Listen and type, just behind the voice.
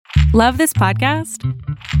Love this podcast?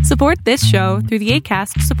 Support this show through the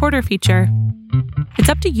Acast supporter feature. It's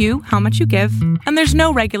up to you how much you give, and there's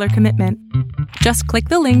no regular commitment. Just click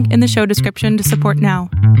the link in the show description to support now.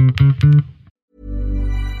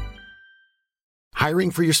 Hiring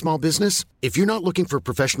for your small business? If you're not looking for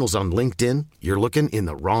professionals on LinkedIn, you're looking in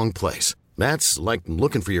the wrong place. That's like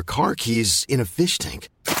looking for your car keys in a fish tank.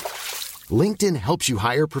 LinkedIn helps you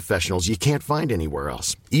hire professionals you can't find anywhere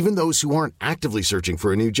else, even those who aren't actively searching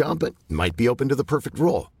for a new job but might be open to the perfect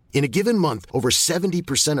role. In a given month, over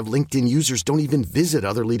 70% of LinkedIn users don't even visit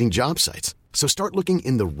other leading job sites. So start looking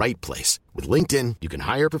in the right place. With LinkedIn, you can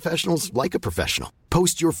hire professionals like a professional.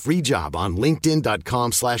 Post your free job on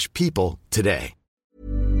linkedin.com/people today.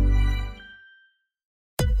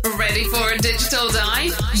 Ready for a digital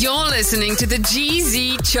dive? You're listening to the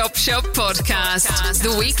GZ Chop Shop Podcast,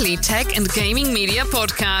 the weekly tech and gaming media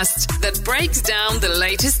podcast that breaks down the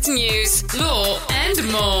latest news, law,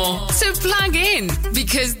 and more. So plug in,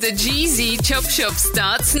 because the GZ Chop Shop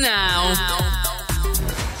starts now.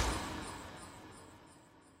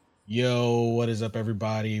 Yo, what is up,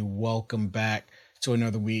 everybody? Welcome back to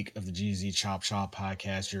another week of the GZ Chop Shop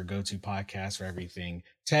Podcast, your go-to podcast for everything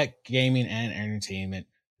tech, gaming, and entertainment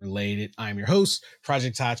related. I'm your host,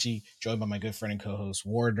 Project Tachi, joined by my good friend and co-host,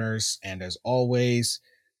 Wardners. And as always,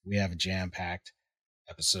 we have a jam-packed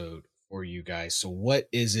episode for you guys. So what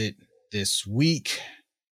is it this week?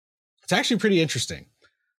 It's actually pretty interesting.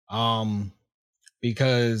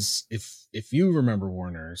 Because if you remember,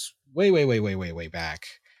 Warners, way back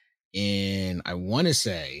in, I want to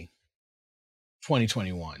say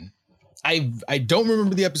 2021. I don't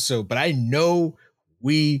remember the episode, but I know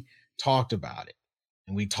we talked about it.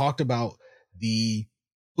 And we talked about the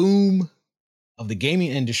boom of the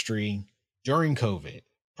gaming industry during COVID.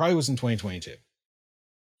 Probably was in 2022.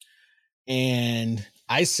 And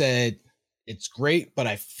I said, it's great, but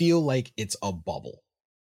I feel like it's a bubble.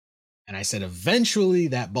 And I said, eventually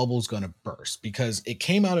that bubble's going to burst because it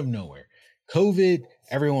came out of nowhere. COVID,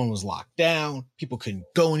 everyone was locked down. People couldn't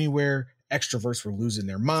go anywhere. Extroverts were losing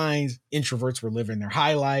their minds. Introverts were living their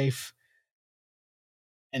high life.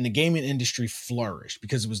 And the gaming industry flourished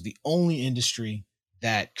because it was the only industry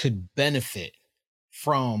that could benefit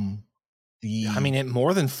from the. I mean, it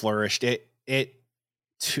more than flourished. It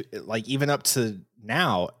like even up to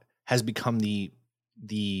now has become the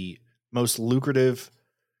most lucrative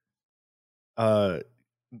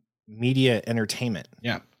media entertainment.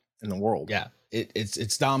 In the world. Yeah,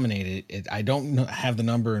 it's dominated. I don't have the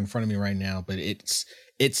number in front of me right now, but it's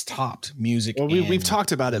topped music. Well, we've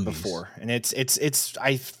talked about movies. It before, and it's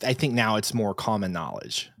I think now it's more common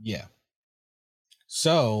knowledge. Yeah.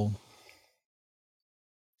 So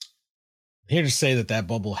I'm here to say that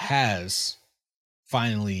bubble has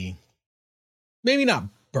finally, maybe not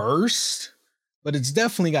burst, but it's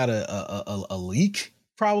definitely got a leak,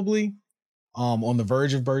 probably on the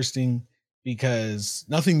verge of bursting, because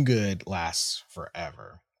nothing good lasts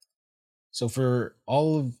forever. So for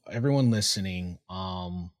everyone listening,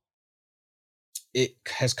 it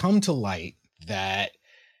has come to light that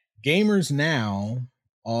gamers now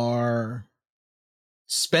are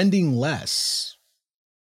spending less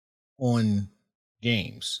on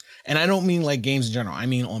games. And I don't mean like games in general. I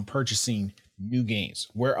mean on purchasing new games,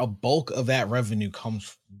 where a bulk of that revenue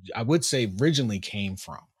comes, I would say originally came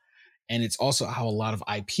from. And it's also how a lot of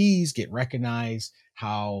IPs get recognized,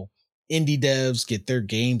 how indie devs get their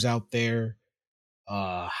games out there,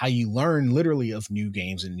 how you learn literally of new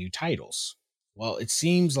games and new titles. Well, it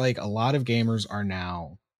seems like a lot of gamers are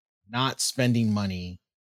now not spending money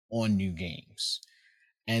on new games.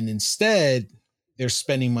 And instead, they're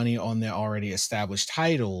spending money on their already established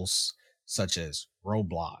titles, such as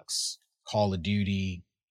Roblox, Call of Duty,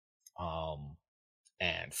 and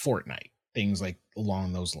Fortnite. Things like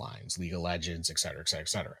along those lines, League of Legends, et cetera, et cetera, et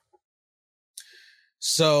cetera.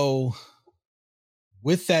 So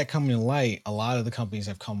with that coming to light, a lot of the companies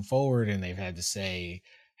have come forward and they've had to say,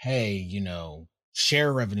 hey,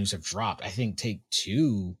 share revenues have dropped. I think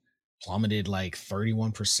Take-Two plummeted like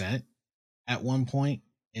 31% at one point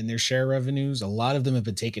in their share revenues. A lot of them have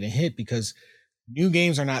been taking a hit because new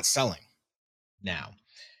games are not selling now.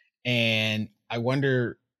 And I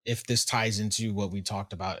wonder if this ties into what we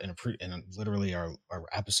talked about in literally our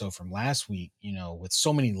episode from last week, with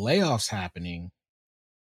so many layoffs happening,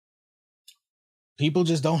 people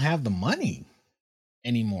just don't have the money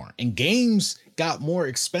anymore. And games got more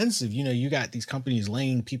expensive. You got these companies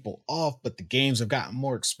laying people off, but the games have gotten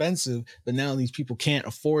more expensive. But now these people can't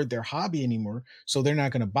afford their hobby anymore, so they're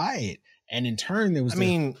not going to buy it. And in turn, there was.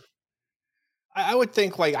 I would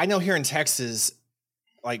think, like, I know here in Texas,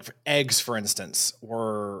 like eggs, for instance,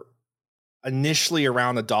 were initially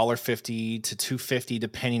around $1.50 to $2.50,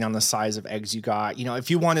 depending on the size of eggs you got. You know, if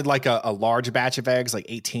you wanted like a large batch of eggs, like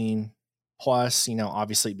 18 plus, you know,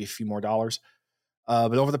 obviously it'd be a few more dollars.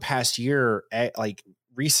 But over the past year, like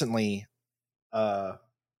recently, I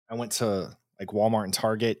went to like Walmart and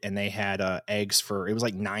Target, and they had eggs for, it was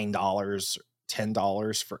like $9,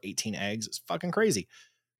 $10 for 18 eggs. It's fucking crazy.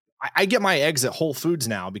 I get my eggs at Whole Foods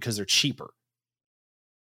now because they're cheaper.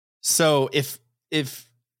 So if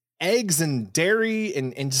eggs and dairy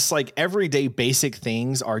and just like everyday basic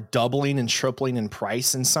things are doubling and tripling in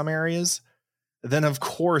price in some areas, then of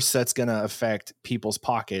course that's going to affect people's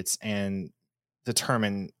pockets and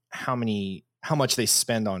determine how much they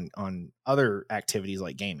spend on other activities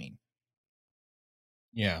like gaming.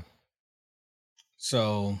 Yeah.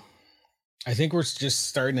 So I think we're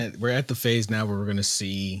just we're at the phase now where we're going to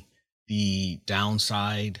see the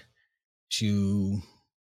downside to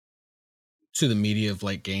the media of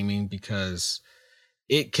like gaming, because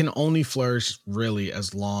it can only flourish really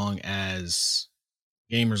as long as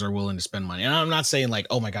gamers are willing to spend money. And I'm not saying like,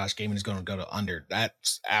 oh my gosh, gaming is going to go to under.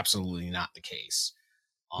 That's absolutely not the case.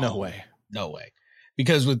 No way.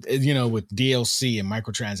 Because with DLC and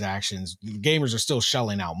microtransactions, gamers are still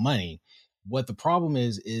shelling out money. What the problem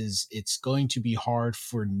is it's going to be hard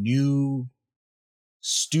for new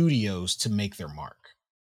studios to make their mark,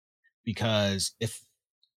 because if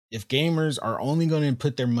gamers are only going to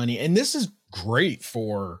put their money, and this is great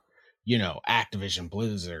for, you know, Activision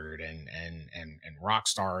Blizzard and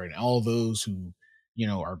Rockstar and all those who, you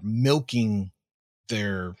know, are milking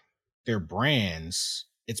their brands,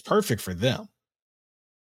 it's perfect for them.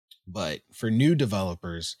 But for new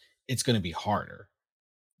developers, it's going to be harder.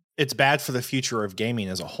 It's bad for the future of gaming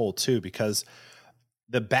as a whole too, because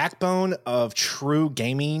the backbone of true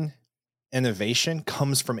gaming innovation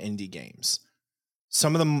comes from indie games.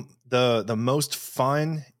 Some of them, the most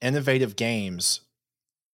fun, innovative games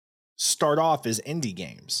start off as indie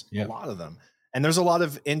games. Yep. A lot of them. And there's a lot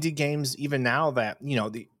of indie games even now that, you know,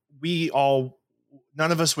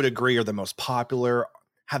 none of us would agree are the most popular,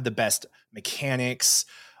 have the best mechanics.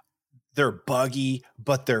 They're buggy,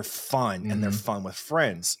 but they're fun, and they're fun with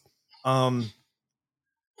friends. 7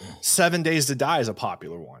 Days to Die is a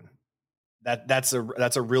popular one. That's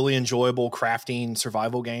a really enjoyable crafting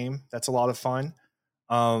survival game. That's a lot of fun.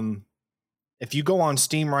 If you go on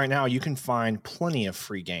Steam right now, you can find plenty of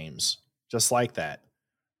free games just like that.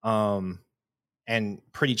 And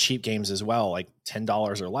pretty cheap games as well, like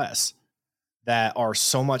 $10 or less, that are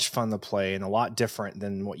so much fun to play and a lot different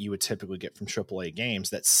than what you would typically get from AAA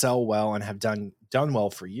games that sell well and have done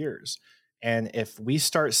well for years. And if we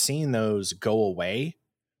start seeing those go away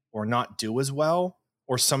or not do as well,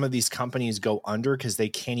 or some of these companies go under because they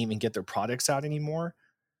can't even get their products out anymore,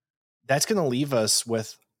 that's going to leave us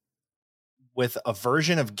with a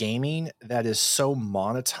version of gaming that is so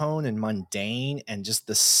monotone and mundane and just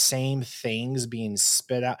the same things being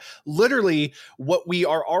spit out. Literally what we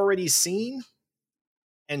are already seeing,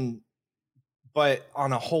 but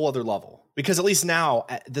on a whole other level. Because at least now,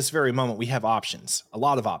 at this very moment, we have options, a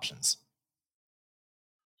lot of options.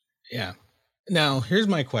 Yeah. Now, here's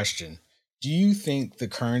my question. Do you think the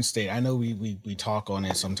current state, I know we talk on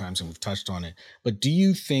it sometimes and we've touched on it, but do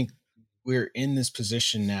you think we're in this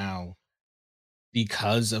position now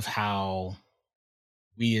because of how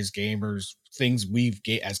we as gamers, things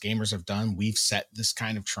as gamers have done, we've set this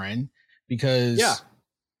kind of trend? Because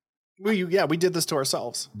we did this to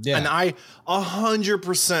ourselves. Yeah. And I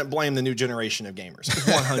 100% blame the new generation of gamers.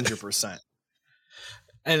 100%.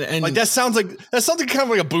 and like that sounds like kind of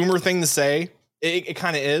like a boomer thing to say. It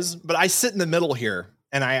kind of is, but I sit in the middle here,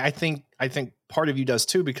 and I think part of you does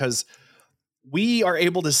too, because we are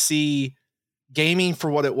able to see gaming for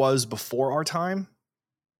what it was before our time,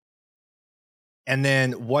 and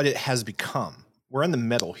then what it has become. We're in the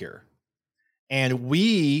middle here, and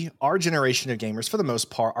our generation of gamers, for the most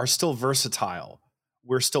part, are still versatile.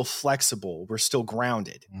 We're still flexible. We're still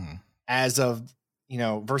grounded. As of,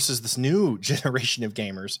 versus this new generation of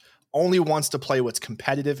gamers only wants to play what's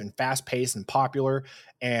competitive and fast paced and popular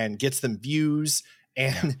and gets them views.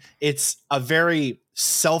 And it's a very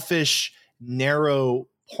selfish, narrow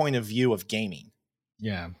point of view of gaming.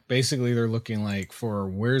 Yeah. Basically they're looking like for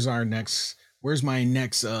where's my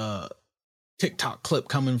next TikTok clip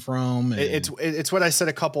coming from. And it's what I said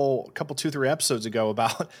a couple 2-3 episodes ago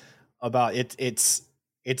about it.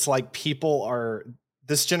 It's like people are,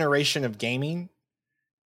 this generation of gaming,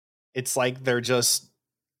 it's like they're just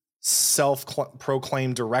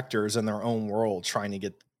self-proclaimed directors in their own world trying to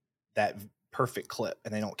get that perfect clip,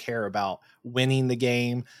 and they don't care about winning the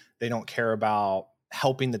game. They don't care about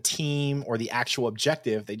helping the team or the actual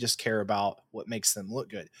objective. They just care about what makes them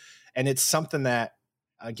look good. And it's something that,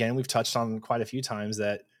 again, we've touched on quite a few times,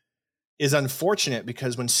 that is unfortunate,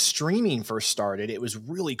 because when streaming first started, it was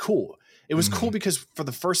really cool. It was cool because for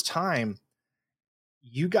the first time,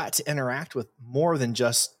 you got to interact with more than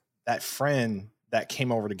just that friend that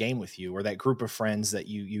came over to game with you, or that group of friends that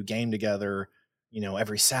you game together,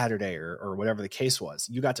 every Saturday or whatever the case was.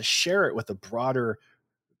 You got to share it with a broader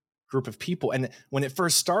group of people. And when it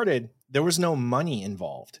first started, there was no money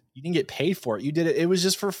involved. You didn't get paid for it. You did it. It was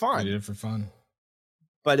just for fun. You did it for fun.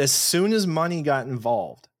 But as soon as money got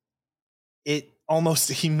involved, it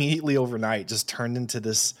almost immediately overnight just turned into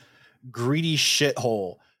this greedy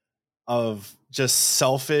shithole of just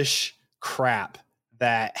selfish crap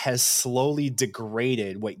that has slowly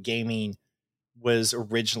degraded what gaming was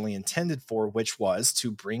originally intended for, which was to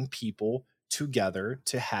bring people together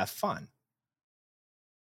to have fun.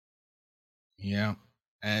 Yeah.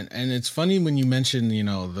 And it's funny when you mention,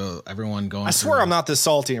 everyone going. I swear I'm not this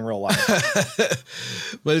salty in real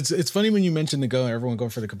life. But it's funny when you mention everyone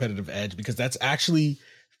going for the competitive edge, because that's actually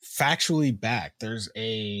factually backed. There's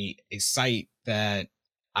a site that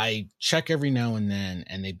I check every now and then,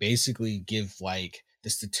 and they basically give like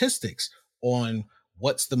the statistics on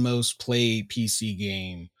what's the most played PC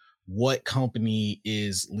game, what company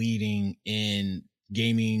is leading in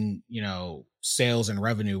gaming, sales and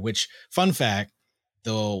revenue, which, fun fact,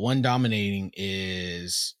 the one dominating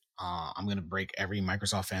is, I'm going to break every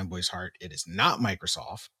Microsoft fanboy's heart. It is not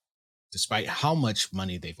Microsoft, despite how much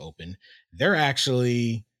money they've opened. They're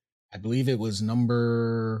actually, I believe it was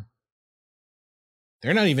they're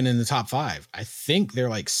not even in the top 5. I think they're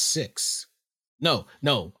like 6. No,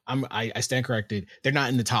 I stand corrected. They're not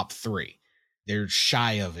in the top 3. They're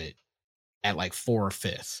shy of it at like 4 or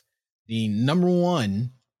 5th. The number 1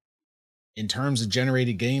 in terms of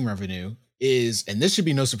generated game revenue is, and this should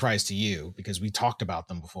be no surprise to you because we talked about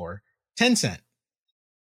them before, Tencent.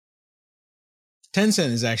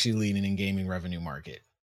 Tencent is actually leading in gaming revenue market.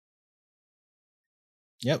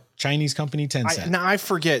 Yep, Chinese company Tencent. Now I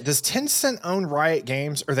forget, does Tencent own Riot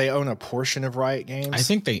Games, or they own a portion of Riot Games? I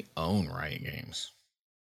think they own Riot Games.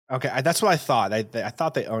 Okay, that's what I thought. I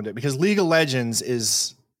thought they owned it, because League of Legends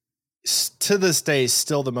is, to this day,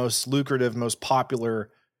 still the most lucrative, most popular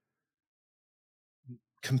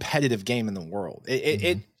competitive game in the world.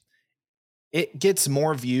 It gets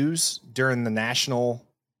more views during the national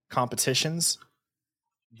competitions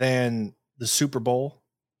than the Super Bowl.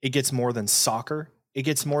 It gets more than soccer. It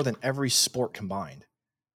gets more than every sport combined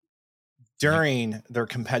during their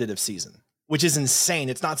competitive season, which is insane.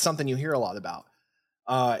 It's not something you hear a lot about.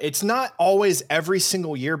 It's not always every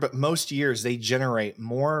single year, but most years they generate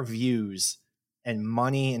more views and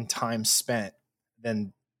money and time spent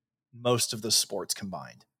than most of the sports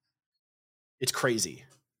combined. It's crazy.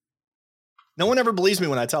 No one ever believes me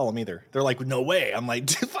when I tell them either. They're like, no way. I'm like,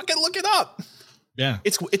 fucking look it up. Yeah.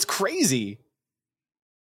 It's crazy.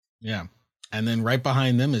 Yeah. And then right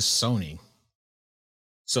behind them is Sony.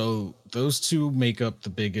 So those two make up the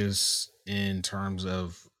biggest in terms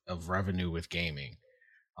of revenue with gaming.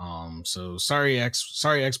 So sorry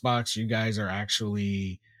Xbox, you guys are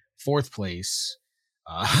actually 4th place.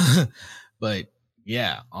 But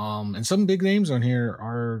yeah, and some big names on here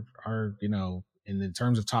are in the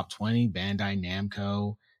terms of top 20, Bandai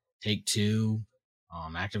Namco, Take-Two,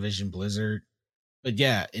 Activision Blizzard. But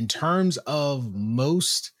yeah, in terms of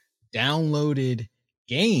most downloaded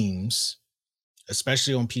games,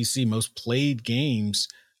 especially on PC, most played games,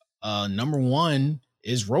 number 1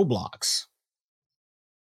 is Roblox.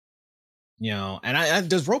 And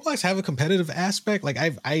does Roblox have a competitive aspect? Like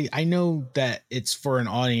I know that it's for an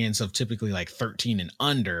audience of typically like 13 and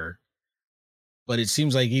under, but it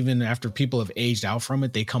seems like even after people have aged out from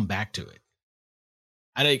it, they come back to it.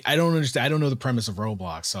 I don't understand. I don't know the premise of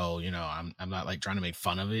Roblox, so I'm not like trying to make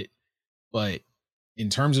fun of it, but in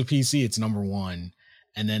terms of PC, it's number 1,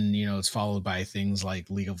 and then it's followed by things like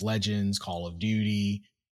League of Legends, Call of Duty,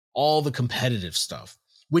 all the competitive stuff.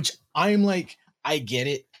 Which I'm like, I get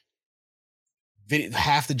it.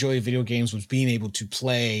 Half the joy of video games was being able to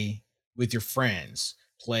play with your friends,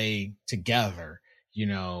 play together,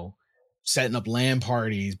 setting up LAN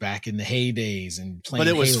parties back in the heydays and playing. But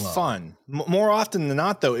it was Halo. fun. More often than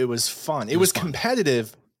not, though, it was fun. It was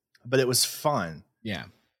competitive, but it was fun. Yeah.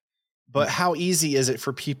 But how easy is it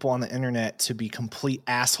for people on the internet to be complete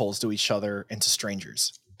assholes to each other and to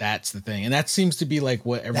strangers? That's the thing. And that seems to be like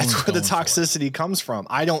what everyone's That's where the toxicity comes from.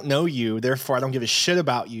 I don't know you, therefore I don't give a shit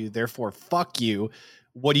about you, therefore fuck you.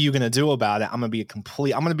 What are you going to do about it? I'm going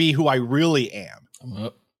to be who I really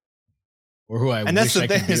am. Or who I wish I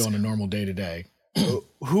could be on a normal day to day.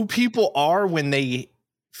 Who people are when they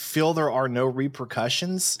feel there are no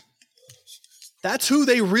repercussions That's who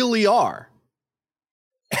they really are.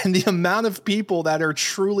 And the amount of people that are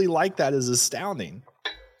truly like that is astounding.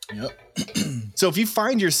 Yep. So if you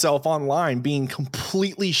find yourself online being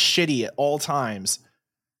completely shitty at all times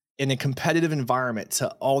in a competitive environment to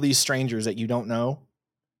all these strangers that you don't know,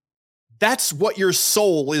 that's what your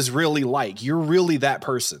soul is really like. You're really that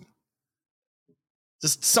person.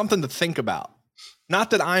 Just something to think about.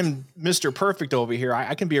 Not that I'm Mr. Perfect over here.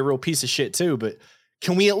 I can be a real piece of shit too, but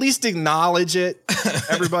can we at least acknowledge it,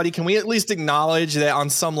 everybody? Can we at least acknowledge that on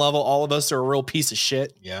some level, all of us are a real piece of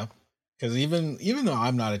shit? Yeah. Because even though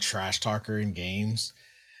I'm not a trash talker in games,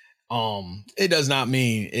 it does not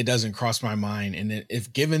mean it doesn't cross my mind. And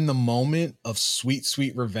if given the moment of sweet,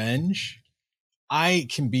 sweet revenge, I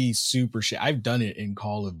can be super shit. I've done it in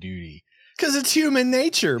Call of Duty. Because it's human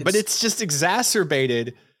nature, but it's just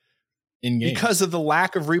exacerbated in games because of the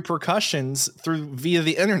lack of repercussions via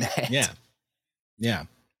the internet. Yeah. Yeah.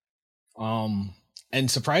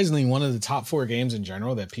 And surprisingly, one of the top 4 games in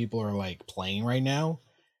general that people are like playing right now,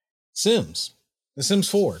 The Sims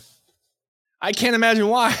 4. I can't imagine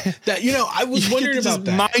why. That, I was wondering about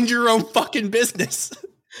that. Mind your own fucking business.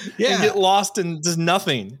 Yeah. And get lost in just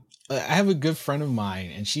nothing. I have a good friend of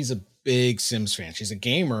mine and she's a big Sims fan. She's a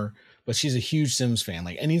gamer, but she's a huge Sims fan.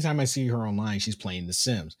 Like anytime I see her online, she's playing The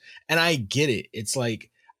Sims. And I get it. It's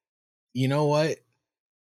like, you know what?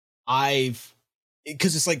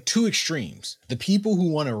 Because it's like 2 extremes. The people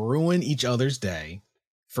who want to ruin each other's day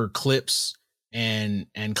for clips and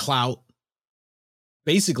clout,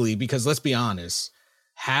 basically, because let's be honest,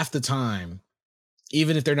 half the time,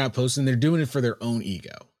 even if they're not posting, they're doing it for their own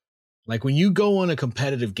ego. Like when you go on a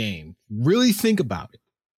competitive game, really think about it.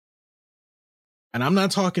 And I'm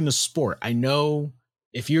not talking to sport. I know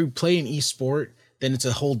if you're playing esport, then it's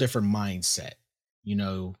a whole different mindset,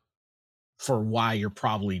 for why you're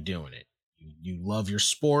probably doing it. You love your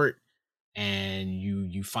sport and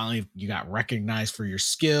you finally got recognized for your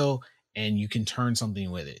skill and you can turn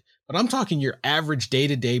something with it. But I'm talking your average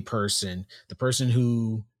day-to-day person, the person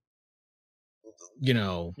who,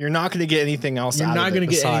 you're not going to get anything else out of it. You're not going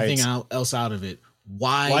to get anything else out of it.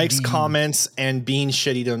 Why? Likes, comments, and being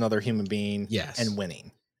shitty to another human being. Yes. And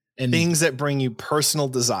winning. And things that bring you personal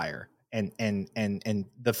desire and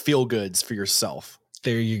the feel goods for yourself.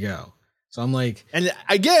 There you go. So I'm like, and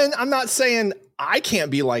again, I'm not saying I can't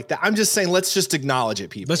be like that. I'm just saying, let's just acknowledge it,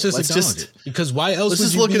 people. Let's just acknowledge it. Because why else? Let's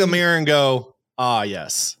just look in the mirror and go,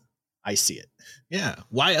 yes, I see it. Yeah.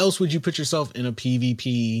 Why else would you put yourself in a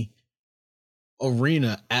PvP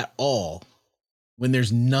arena at all when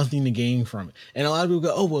there's nothing to gain from it? And a lot of people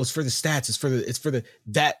go, oh, well, it's for the stats. It's for the,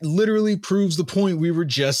 that literally proves the point we were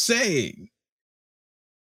just saying.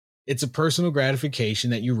 It's a personal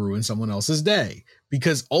gratification that you ruin someone else's day,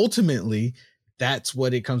 because ultimately that's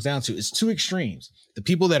what it comes down to. It's 2 extremes. The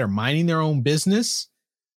people that are minding their own business.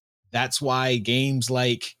 That's why games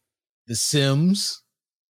like The Sims,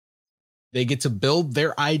 they get to build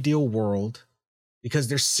their ideal world because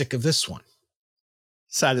they're sick of this one.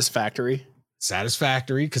 Satisfactory,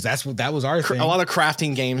 because that was our thing. A lot of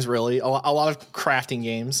crafting games, really. A lot of crafting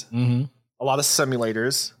games. Mm-hmm. A lot of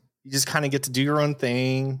simulators. You just kind of get to do your own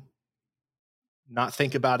thing, not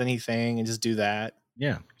think about anything, and just do that.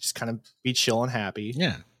 Yeah. Just kind of be chill and happy.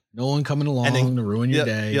 Yeah. No one coming along to ruin your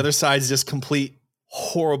day. The other side is just complete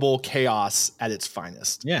horrible chaos at its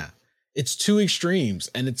finest. Yeah. It's 2 extremes.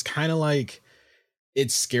 And it's kind of like,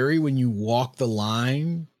 it's scary when you walk the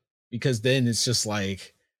line, because then it's just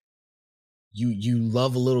like you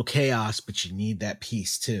love a little chaos, but you need that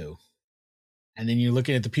peace too. And then you're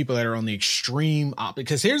looking at the people that are on the extreme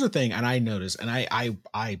because here's the thing, and I notice, and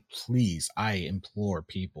I implore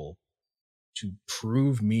people to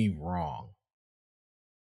prove me wrong.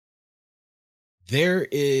 There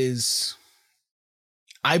is,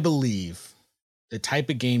 I believe, the type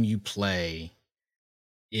of game you play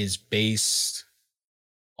is based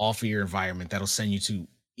off of your environment that'll send you to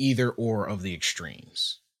either or of the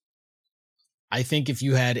extremes. I think if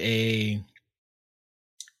you had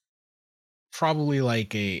probably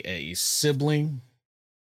like a sibling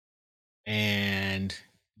and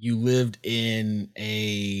you lived in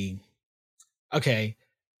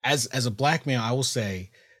as a black male, I will say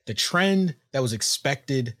the trend that was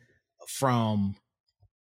expected from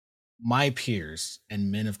my peers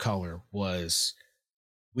and men of color was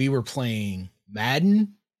we were playing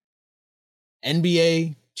Madden,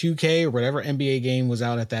 NBA 2K, or whatever NBA game was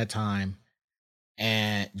out at that time,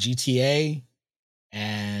 and GTA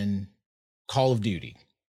and Call of Duty.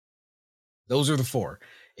 Those are the 4.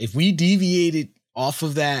 If we deviated off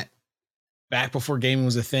of that back before gaming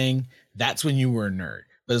was a thing, that's when you were a nerd.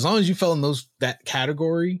 But as long as you fell in that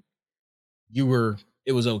category, it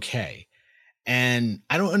was okay. And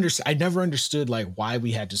I don't understand. I never understood like why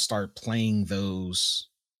we had to start playing those,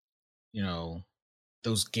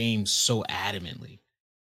 those games so adamantly.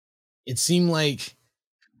 It seemed like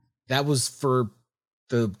that was for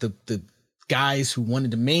the guys who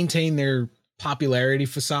wanted to maintain their popularity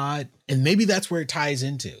facade. And maybe that's where it ties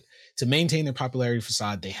into. To maintain their popularity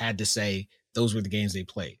facade, they had to say those were the games they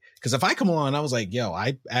played. Because if I come along and I was like, yo,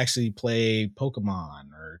 I actually play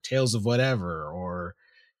Pokemon or Tales of whatever, or,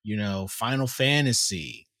 Final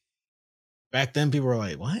Fantasy. Back then, people were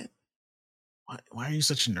like, what? Why are you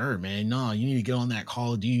such a nerd, man? No, you need to get on that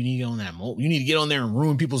Call of Duty. You need to get on that you need to get on there and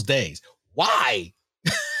ruin people's days. Why?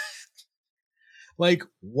 Like,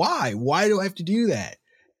 why? Why do I have to do that?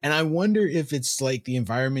 And I wonder if it's like the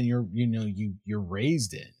environment you're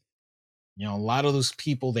raised in. A lot of those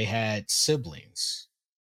people, they had siblings.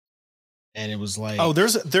 And it was like, oh,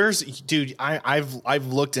 there's dude, I've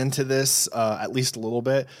looked into this at least a little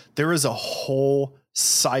bit. There is a whole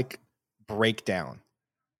psych breakdown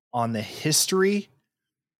on the history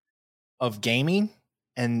of gaming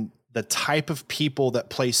and the type of people that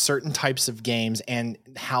play certain types of games and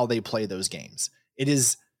how they play those games. It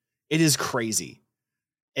is crazy.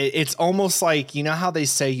 It's almost like, how they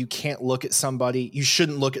say you can't look at somebody, you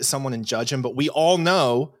shouldn't look at someone and judge them. But we all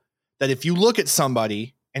know that if you look at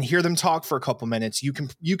somebody and hear them talk for a couple minutes, you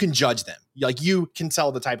can judge them. Like, you can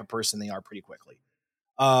tell the type of person they are pretty quickly.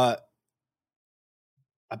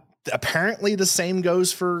 Apparently the same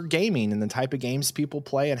goes for gaming and the type of games people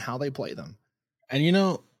play and how they play them. And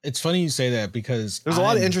it's funny you say that, because there's a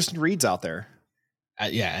lot of interesting reads out there.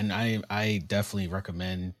 Yeah. And I definitely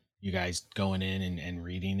recommend you guys going in and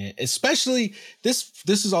reading it. Especially this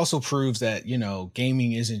is also proves that,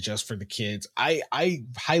 gaming isn't just for the kids. I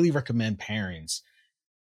highly recommend parents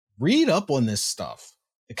read up on this stuff,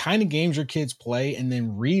 the kind of games your kids play, and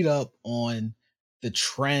then read up on the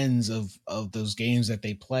trends of those games that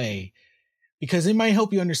they play, because it might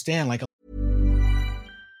help you understand. Like,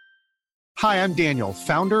 Hi, I'm Daniel,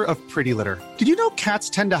 founder of Pretty Litter. Did you know cats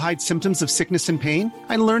tend to hide symptoms of sickness and pain?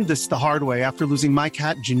 I learned this the hard way after losing my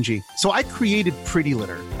cat, Gingy. So I created Pretty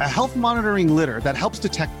Litter, a health monitoring litter that helps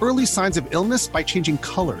detect early signs of illness by changing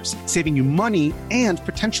colors, saving you money and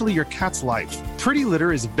potentially your cat's life. Pretty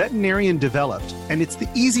Litter is veterinarian developed, and it's the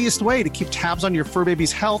easiest way to keep tabs on your fur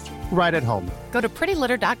baby's health right at home. Go to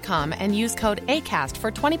prettylitter.com and use code ACAST for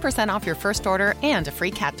 20% off your first order and a free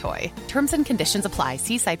cat toy. Terms and conditions apply.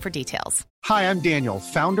 See site for details. Hi, I'm Daniel,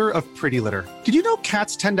 founder of Pretty Litter. Did you know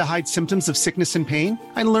cats tend to hide symptoms of sickness and pain?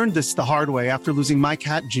 I learned this the hard way after losing my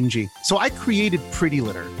cat, Gingy. So I created Pretty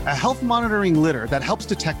Litter, a health monitoring litter that helps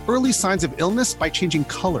detect early signs of illness by changing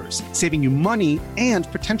colors, saving you money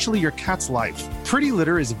and potentially your cat's life. Pretty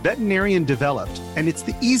Litter is veterinarian developed, and it's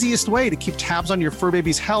the easiest way to keep tabs on your fur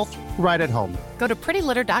baby's health right at home. Go to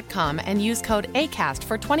prettylitter.com and use code ACAST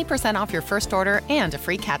for 20% off your first order and a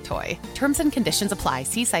free cat toy. Terms and conditions apply.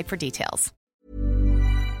 See site for details.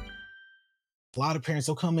 A lot of parents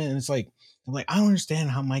will come in and it's like, I'm like, I don't understand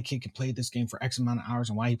how my kid can play this game for X amount of hours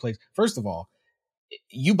and why he plays. First of all,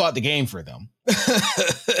 you bought the game for them.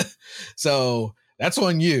 So that's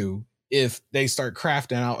on you if they start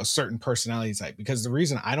crafting out a certain personality type. Because the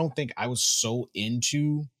reason I don't think I was so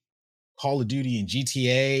into Call of Duty and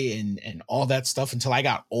GTA and all that stuff until I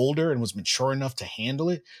got older and was mature enough to handle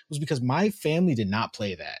it was because my family did not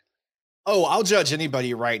play that. Oh, I'll judge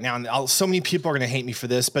anybody right now. And so many people are going to hate me for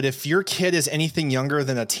this, but if your kid is anything younger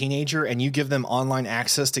than a teenager and you give them online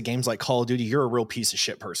access to games like Call of Duty, you're a real piece of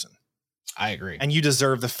shit person. I agree. And you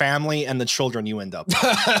deserve the family and the children you end up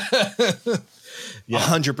with.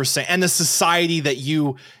 100%. And the society that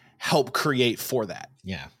you help create for that.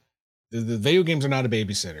 Yeah. The video games are not a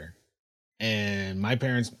babysitter. And my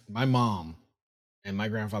parents, my mom and my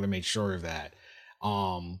grandfather made sure of that.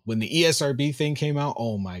 When the ESRB thing came out,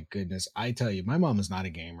 oh my goodness, I tell you, my mom is not a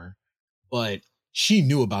gamer, but she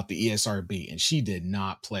knew about the ESRB and she did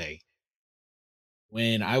not play.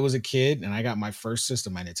 When I was a kid and I got my first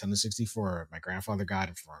system, my Nintendo 64, my grandfather got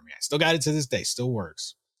it for me. I still got it to this day, still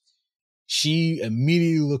works. She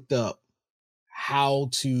immediately looked up how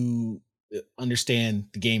to understand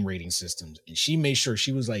the game rating systems. And she made sure,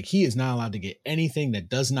 she was like, he is not allowed to get anything that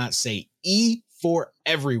does not say E for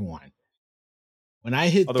everyone. When I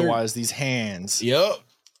hit otherwise these hands.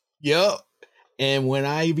 Yep. And when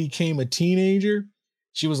I became a teenager,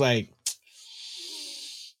 she was like,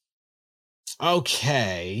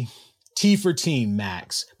 okay, T for teen,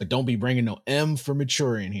 Max, but don't be bringing no M for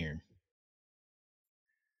mature in here.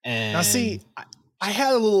 And now see, I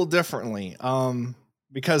had a little differently,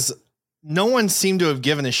 because no one seemed to have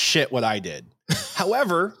given a shit what I did.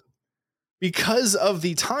 However, because of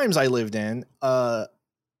the times I lived in,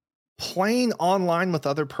 playing online with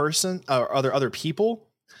other people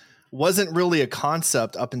wasn't really a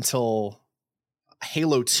concept up until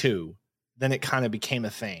Halo 2. Then it kind of became a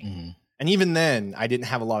thing. Mm-hmm. And even then I didn't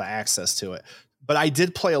have a lot of access to it, but I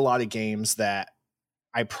did play a lot of games that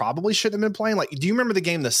I probably shouldn't have been playing. Like, do you remember the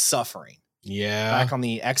game The Suffering? Yeah. Back on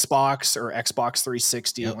the Xbox or Xbox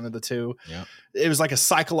 360, Yep. one of the two. Yep. It was like a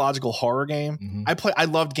psychological horror game. Mm-hmm. I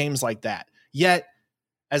loved games like that. Yet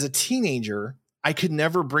as a teenager, I could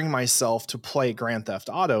never bring myself to play Grand Theft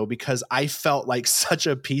Auto because I felt like such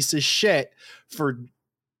a piece of shit for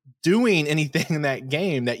doing anything in that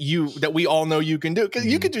game that we all know you can do. Because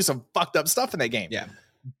you can do some fucked up stuff in that game. Yeah.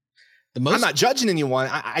 I'm not judging anyone.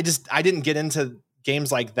 I didn't get into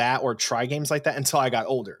games like that or try games like that until I got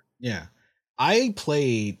older. Yeah. I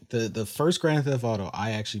played the first Grand Theft Auto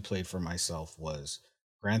I actually played for myself was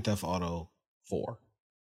Grand Theft Auto 4.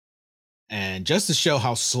 And just to show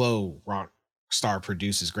how slow Rockstar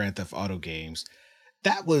produces Grand Theft Auto games,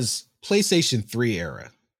 that was PlayStation 3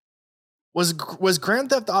 era. Was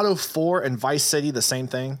Grand Theft Auto 4 and Vice City the same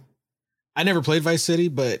thing? I never played Vice City,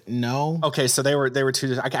 but no. Okay, so they were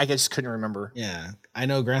two. I just couldn't remember. Yeah, I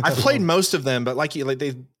know Grand I Theft played Auto. most of them, but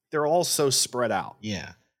they're all so spread out.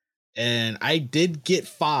 Yeah, and I did get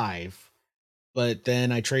 5, but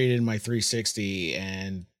then I traded in my 360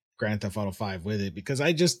 and Grand Theft Auto 5 with it because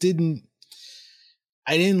I just didn't.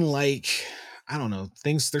 I didn't like. I don't know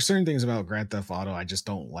things. There's certain things about Grand Theft Auto I just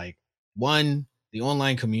don't like. One, the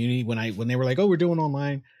online community. When they were like, "Oh, we're doing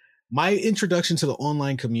online," my introduction to the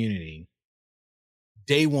online community.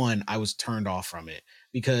 Day one, I was turned off from it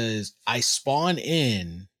because I spawned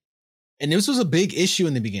in, and this was a big issue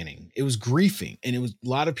in the beginning. It was griefing, and a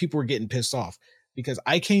lot of people were getting pissed off because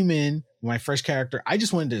I came in with my fresh character. I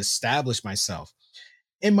just wanted to establish myself.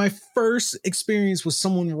 And my first experience was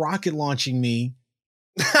someone rocket launching me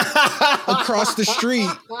across the street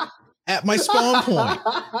at my spawn point.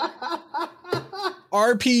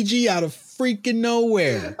 RPG out of freaking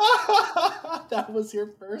nowhere. That was your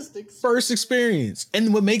first experience.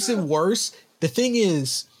 And what makes it worse, the thing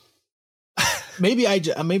is, maybe I'm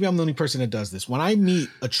the only person that does this. When I meet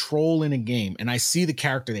a troll in a game and I see the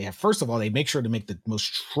character they have, first of all, they make sure to make the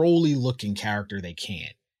most trolly looking character they can.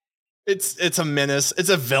 It's a menace. It's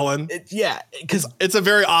a villain. Because it's a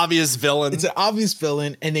very obvious villain. It's an obvious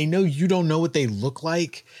villain, and they know you don't know what they look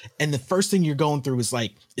like. And the first thing you're going through is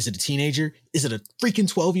like, is it a teenager? Is it a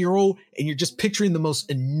freaking 12-year-old? And you're just picturing the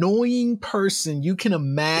most annoying person you can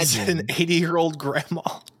imagine. Is it an 80-year-old grandma?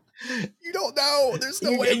 You don't know. There's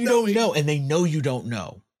no way you don't know, and they know you don't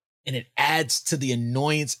know. And it adds to the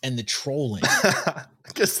annoyance and the trolling.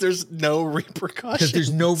 Because there's no repercussion.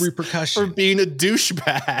 For being a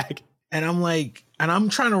douchebag. And I'm like, and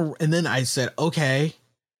then I said, okay,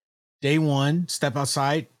 day one, step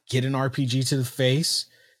outside, get an RPG to the face.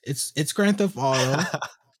 It's Grand Theft Auto.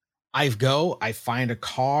 I find a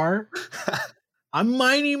car. I'm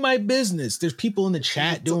minding my business. There's people in the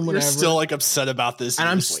chat doing whatever. You're still like upset about this. And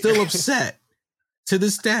I'm still upset to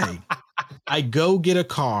this day. I go get a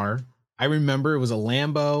car. I remember it was a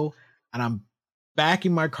Lambo, and I'm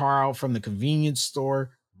backing my car out from the convenience store,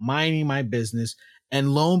 minding my business.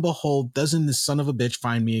 And lo and behold, doesn't this son of a bitch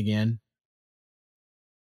find me again?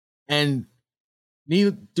 And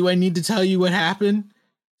do I need to tell you what happened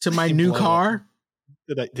to my new car?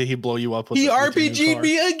 Did he blow you up? He RPG'd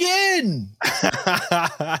me again.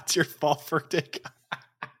 That's your fault for Dick.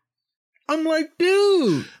 I'm like,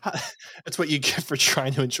 dude. That's what you get for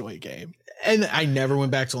trying to enjoy a game. And I never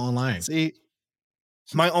went back to online. See,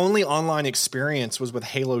 my only online experience was with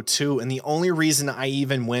Halo 2. And the only reason I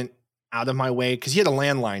even went out of my way, because you had a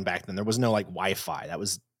landline back then. There was no like Wi-Fi. That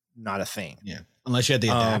was not a thing. Yeah. Unless you had the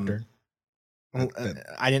adapter. We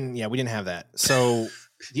didn't have that. So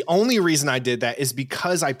the only reason I did that is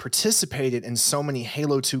because I participated in so many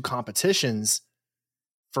Halo 2 competitions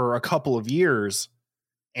for a couple of years.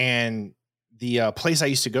 And the place I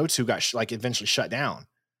used to go to got eventually shut down.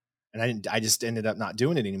 And I just ended up not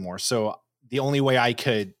doing it anymore. So the only way I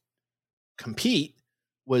could compete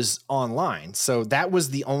was online. So that was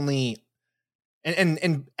the only,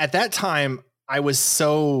 and at that time I was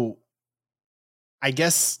so, I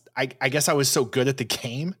guess I was so good at the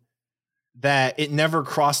game that it never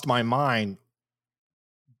crossed my mind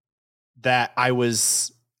that I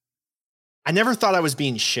never thought I was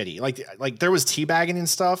being shitty. Like there was teabagging and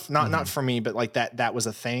stuff, not for me, but like that was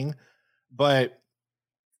a thing. But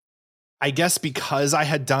I guess because I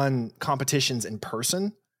had done competitions in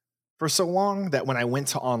person for so long that when I went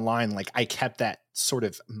to online, like I kept that sort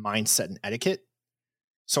of mindset and etiquette.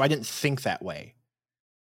 So I didn't think that way.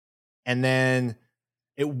 And then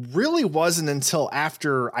it really wasn't until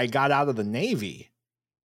after I got out of the Navy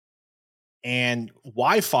and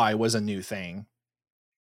Wi-Fi was a new thing.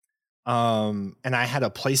 And I had a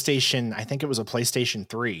PlayStation, I think it was a PlayStation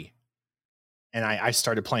 3. And I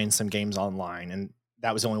started playing some games online, and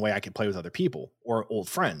that was the only way I could play with other people or old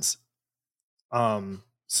friends.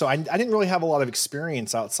 So I didn't really have a lot of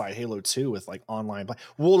experience outside Halo 2 with like online play.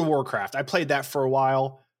 World of Warcraft, I played that for a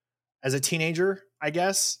while as a teenager, I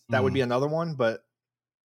guess. That would be another one. But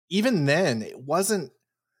even then, it wasn't,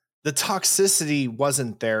 the toxicity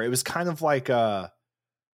wasn't there. It was kind of like a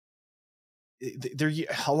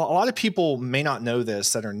lot of people may not know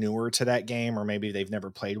this that are newer to that game, or maybe they've never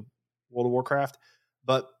played World of Warcraft.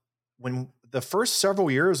 But when the first several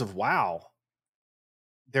years of WoW,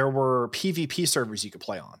 there were PvP servers you could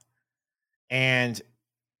play on. And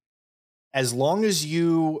as long as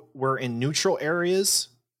you were in neutral areas,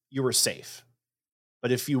 you were safe.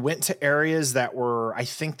 But if you went to areas that were, I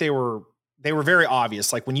think they were very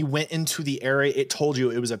obvious. Like when you went into the area, it told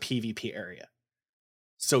you it was a PvP area.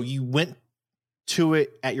 So you went to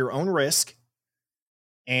it at your own risk,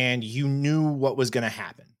 and you knew what was going to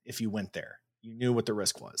happen if you went there. You knew what the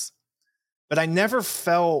risk was. But I never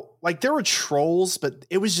felt like there were trolls, but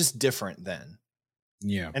it was just different then.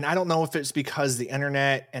 Yeah. And I don't know if it's because the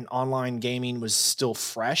internet and online gaming was still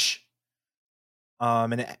fresh.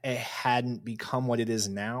 And it hadn't become what it is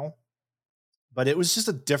now. But it was just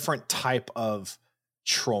a different type of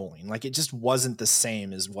trolling. Like it just wasn't the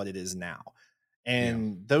same as what it is now.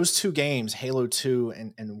 And those two games, Halo 2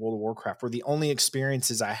 and World of Warcraft, were the only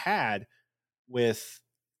experiences I had with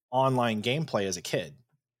online gameplay as a kid.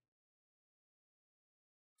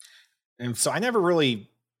 And so I never really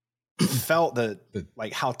felt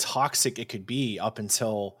like how toxic it could be up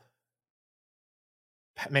until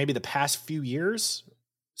maybe the past few years,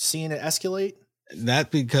 seeing it escalate.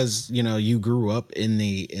 That because, you grew up in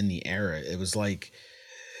the era. It was like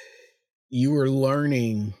you were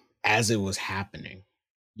learning as it was happening.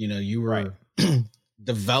 You were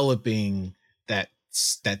developing that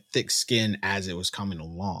thick skin as it was coming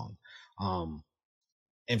along.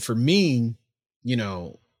 And for me,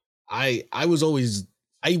 I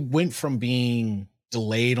went from being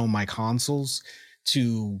delayed on my consoles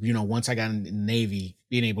to, once I got in the Navy,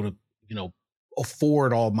 being able to,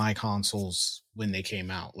 afford all my consoles when they came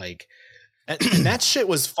out. Like, and that shit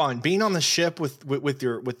was fun. Being on the ship with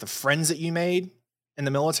the friends that you made in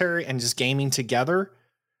the military and just gaming together.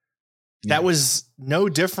 That was no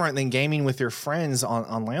different than gaming with your friends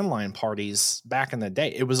on landline parties back in the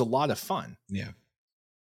day. It was a lot of fun. Yeah.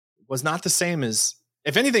 It was not the same as,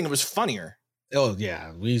 if anything, it was funnier. Oh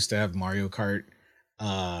yeah. We used to have Mario Kart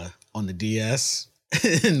on the DS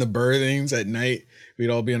in the berthings at night. We'd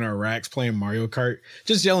all be in our racks playing Mario Kart,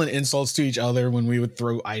 just yelling insults to each other when we would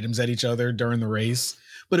throw items at each other during the race.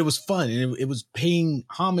 But it was fun, and it was paying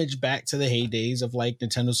homage back to the heydays of like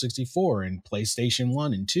Nintendo 64 and PlayStation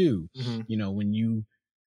 1 and 2. Mm-hmm. When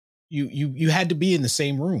you had to be in the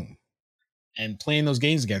same room and playing those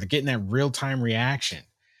games together, getting that real-time reaction.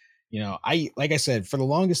 Like I said, for the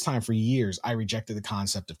longest time, for years, I rejected the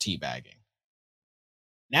concept of teabagging.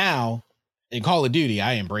 Now, in Call of Duty,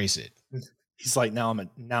 I embrace it. He's like, now I'm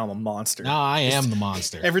a monster. Now I am the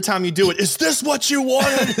monster. Every time you do it, is this what you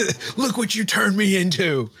wanted? Look what you turned me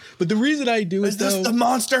into. But the reason I do is this the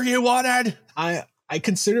monster you wanted? I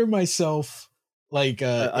consider myself like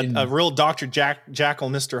a real Dr.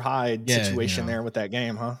 Jekyll, Mr. Hyde situation there with that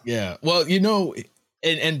game, huh? Yeah. Well,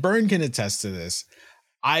 and Burn can attest to this.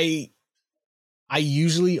 I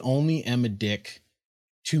usually only am a dick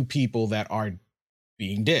to people that are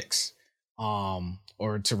being dicks.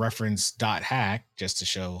 Or to reference .hack, just to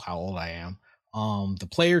show how old I am, the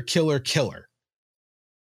player killer.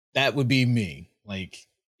 That would be me. Like,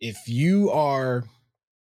 if you are,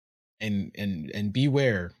 and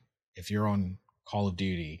beware, if you're on Call of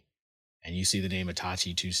Duty and you see the name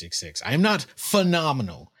Itachi266, I am not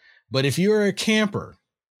phenomenal, but if you're a camper,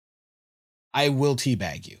 I will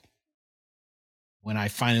teabag you when I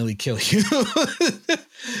finally kill you.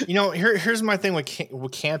 Here's my thing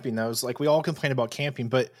with camping though. Is like, we all complain about camping,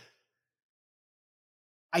 but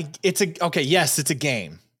it's a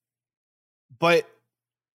game, but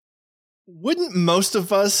wouldn't most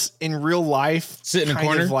of us in real life sit in a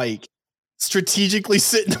corner, like strategically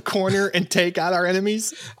sit in a corner and take out our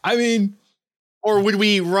enemies? I mean, or would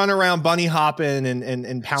we run around bunny hopping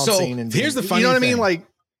and pouncing? So here's the funny thing. I mean? Like,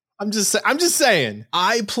 I'm just saying.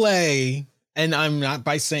 I play. And I'm not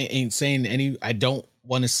saying any, I don't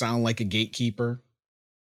want to sound like a gatekeeper.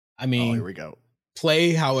 I mean, here we go.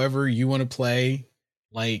 Play however you want to play.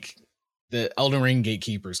 Like, the Elden Ring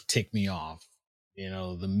gatekeepers tick me off.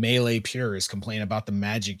 The melee purists complain about the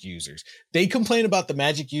magic users. They complain about the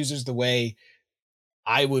magic users the way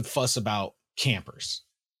I would fuss about campers.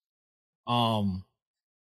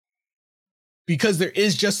 Because there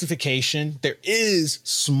is justification. There is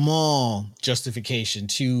small justification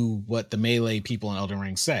to what the melee people in Elden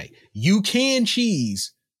Ring say. You can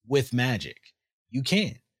cheese with magic. You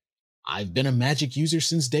can. I've been a magic user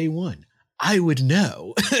since day one. I would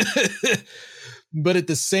know. But at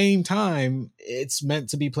the same time, it's meant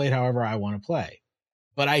to be played however I want to play.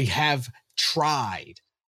 But I have tried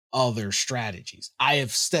other strategies. I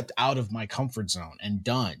have stepped out of my comfort zone and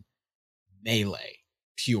done melee,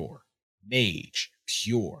 pure, mage,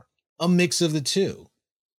 pure, a mix of the two.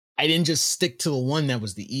 I didn't just stick to the one that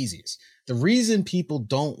was the easiest. The reason people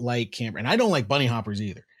don't like camper, and I don't like bunny hoppers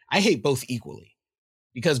either. I hate both equally,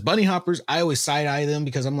 because bunny hoppers, I always side eye them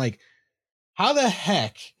because I'm like, how the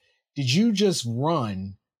heck did you just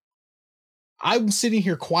run? I'm sitting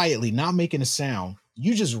here quietly, not making a sound.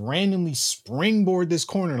 You just randomly springboard this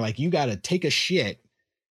corner like you got to take a shit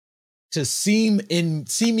to see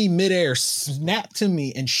me midair, snap to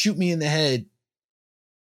me and shoot me in the head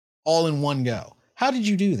all in one go. How did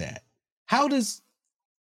you do that?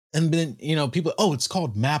 And then, people, it's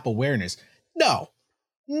called map awareness. No,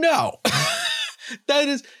 that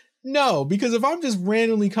is no, because if I'm just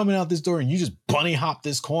randomly coming out this door and you just bunny hop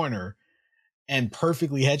this corner and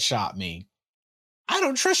perfectly headshot me, I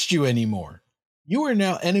don't trust you anymore. You are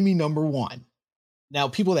now enemy number one. Now,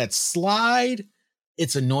 people that slide,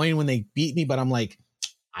 it's annoying when they beat me, but I'm like,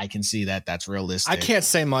 I can see that. That's realistic. I can't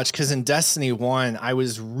say much because in Destiny 1, I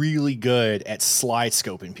was really good at slide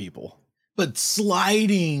scoping people. But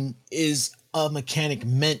sliding is a mechanic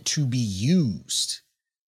meant to be used.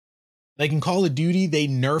 Like in Call of Duty, they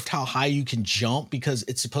nerfed how high you can jump because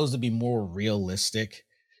it's supposed to be more realistic.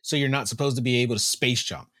 So you're not supposed to be able to space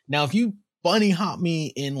jump. Now, if you bunny hop me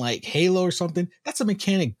in like Halo or something, that's a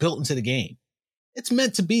mechanic built into the game. It's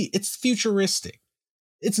meant to be. It's futuristic.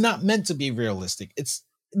 It's not meant to be realistic. It's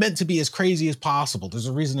meant to be as crazy as possible. There's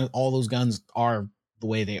a reason that all those guns are the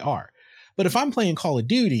way they are. But if I'm playing Call of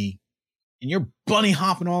Duty and you're bunny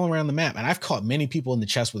hopping all around the map, and I've caught many people in the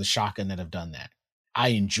chest with a shotgun that have done that. I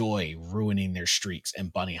enjoy ruining their streaks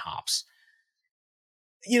and bunny hops.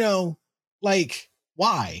 Like,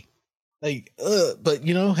 why? Like, but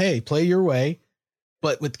hey, play your way.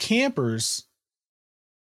 But with campers,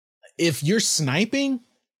 if you're sniping,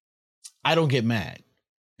 I don't get mad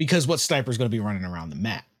because what sniper is going to be running around the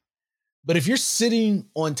map? But if you're sitting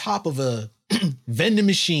on top of a vending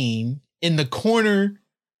machine in the corner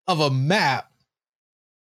of a map,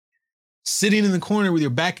 sitting in the corner with your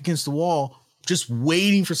back against the wall, just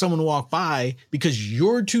waiting for someone to walk by because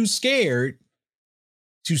you're too scared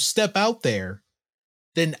to step out there,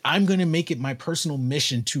 then I'm going to make it my personal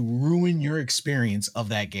mission to ruin your experience of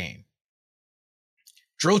that game.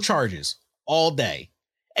 Drill charges all day.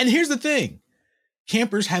 And here's the thing.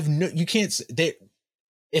 Campers have if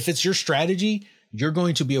it's your strategy, you're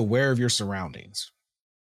going to be aware of your surroundings.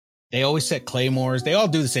 They always set claymores. They all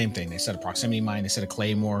do the same thing. They set a proximity mine. They set a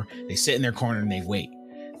claymore. They sit in their corner and they wait.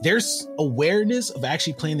 Their awareness of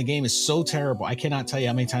actually playing the game is so terrible. I cannot tell you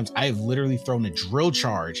how many times I have literally thrown a drill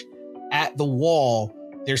charge at the wall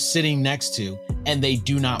they're sitting next to, and they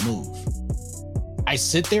do not move. I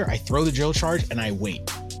sit there, I throw the drill charge, and I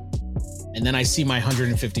wait. And then I see my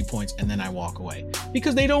 150 points, and then I walk away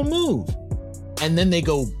because they don't move. And then they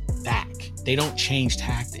go back. They don't change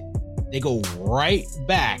tactic. They go right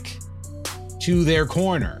back to their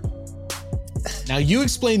corner. Now you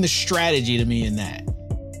explain the strategy to me in that.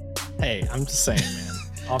 Hey, I'm just saying, man.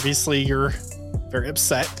 Obviously, you're very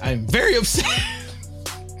upset. I'm very upset.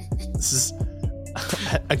 This is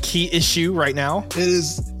a key issue right now. It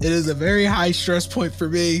is a very high stress point for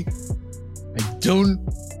me.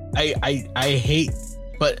 I hate,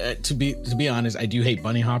 but to be honest, I do hate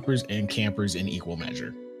bunny hoppers and campers in equal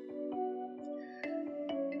measure.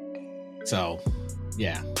 So,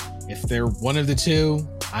 yeah, if they're one of the two,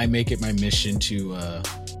 I make it my mission to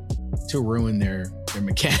ruin their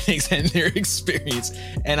mechanics and their experience,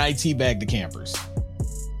 and I teabag the campers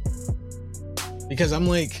because I'm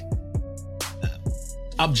like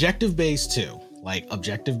objective based too. Like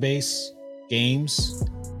objective based games,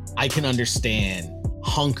 I can understand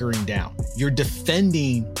hunkering down. You're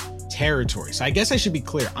defending territory. So I guess I should be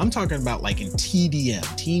clear. I'm talking about like in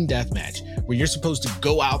TDM, team deathmatch, where you're supposed to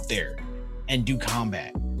go out there and do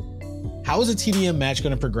combat. How is a TDM match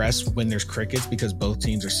going to progress when there's crickets because both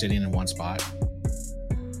teams are sitting in one spot?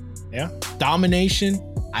 Yeah. Domination,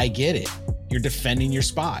 I get it. You're defending your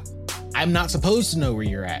spot. I'm not supposed to know where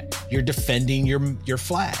you're at. You're defending your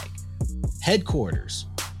flag. Headquarters,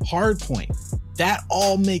 hardpoint, that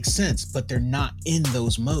all makes sense, but they're not in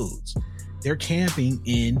those modes. They're camping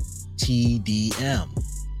in TDM.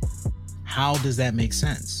 How does that make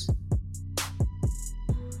sense?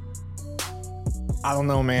 I don't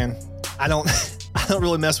know, man. I don't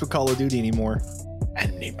really mess with Call of Duty anymore.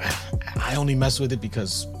 And I only mess with it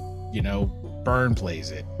because, Burn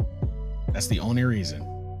plays it. That's the only reason.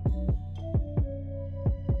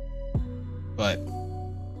 But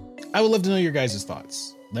I would love to know your guys'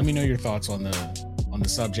 thoughts. Let me know your thoughts on the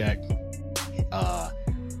subject.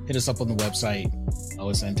 Hit us up on the website,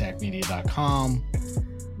 osntechmedia.com.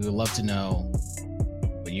 We would love to know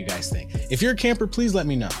what you guys think. If you're a camper, please let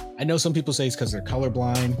me know. I know some people say it's because they're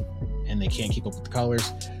colorblind and they can't keep up with the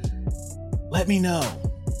colors. Let me know.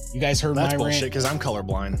 You guys heard That's my bullshit rant? because I'm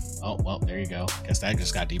colorblind. Oh, well, there you go. Guess that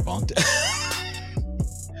just got debunked.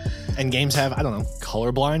 And games have, I don't know,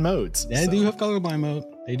 colorblind modes. They do have colorblind mode.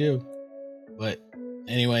 They do. But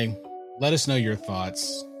anyway, let us know your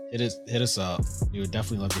thoughts. Hit us up. We would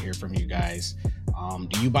definitely love to hear from you guys.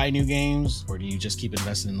 Do you buy new games or do you just keep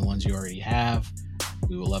investing in the ones you already have?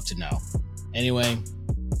 We would love to know. Anyway,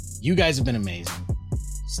 you guys have been amazing.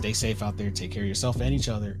 Stay safe out there. Take care of yourself and each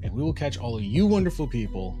other. And we will catch all of you wonderful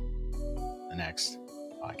people in the next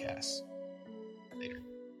podcast. Later.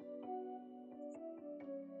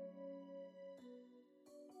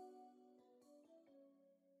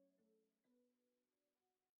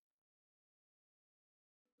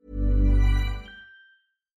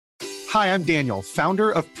 Hi, I'm Daniel,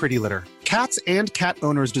 founder of Pretty Litter. Cats and cat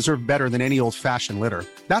owners deserve better than any old-fashioned litter.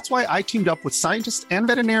 That's why I teamed up with scientists and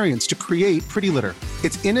veterinarians to create Pretty Litter.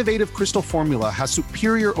 Its innovative crystal formula has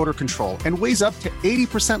superior odor control and weighs up to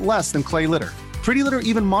 80% less than clay litter. Pretty Litter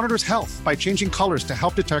even monitors health by changing colors to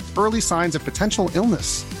help detect early signs of potential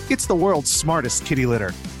illness. It's the world's smartest kitty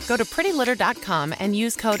litter. Go to prettylitter.com and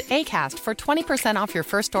use code ACAST for 20% off your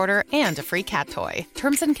first order and a free cat toy.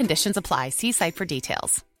 Terms and conditions apply. See site for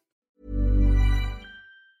details.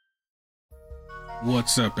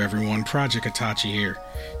 What's up, everyone? Project Itachi here.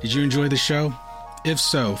 Did you enjoy the show? If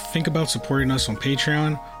so, think about supporting us on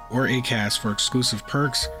Patreon or Acast for exclusive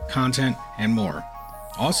perks, content, and more.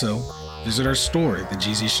 Also, visit our store at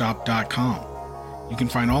thegzshop.com. You can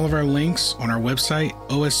find all of our links on our website,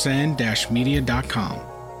 osn-media.com.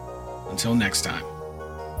 Until next time.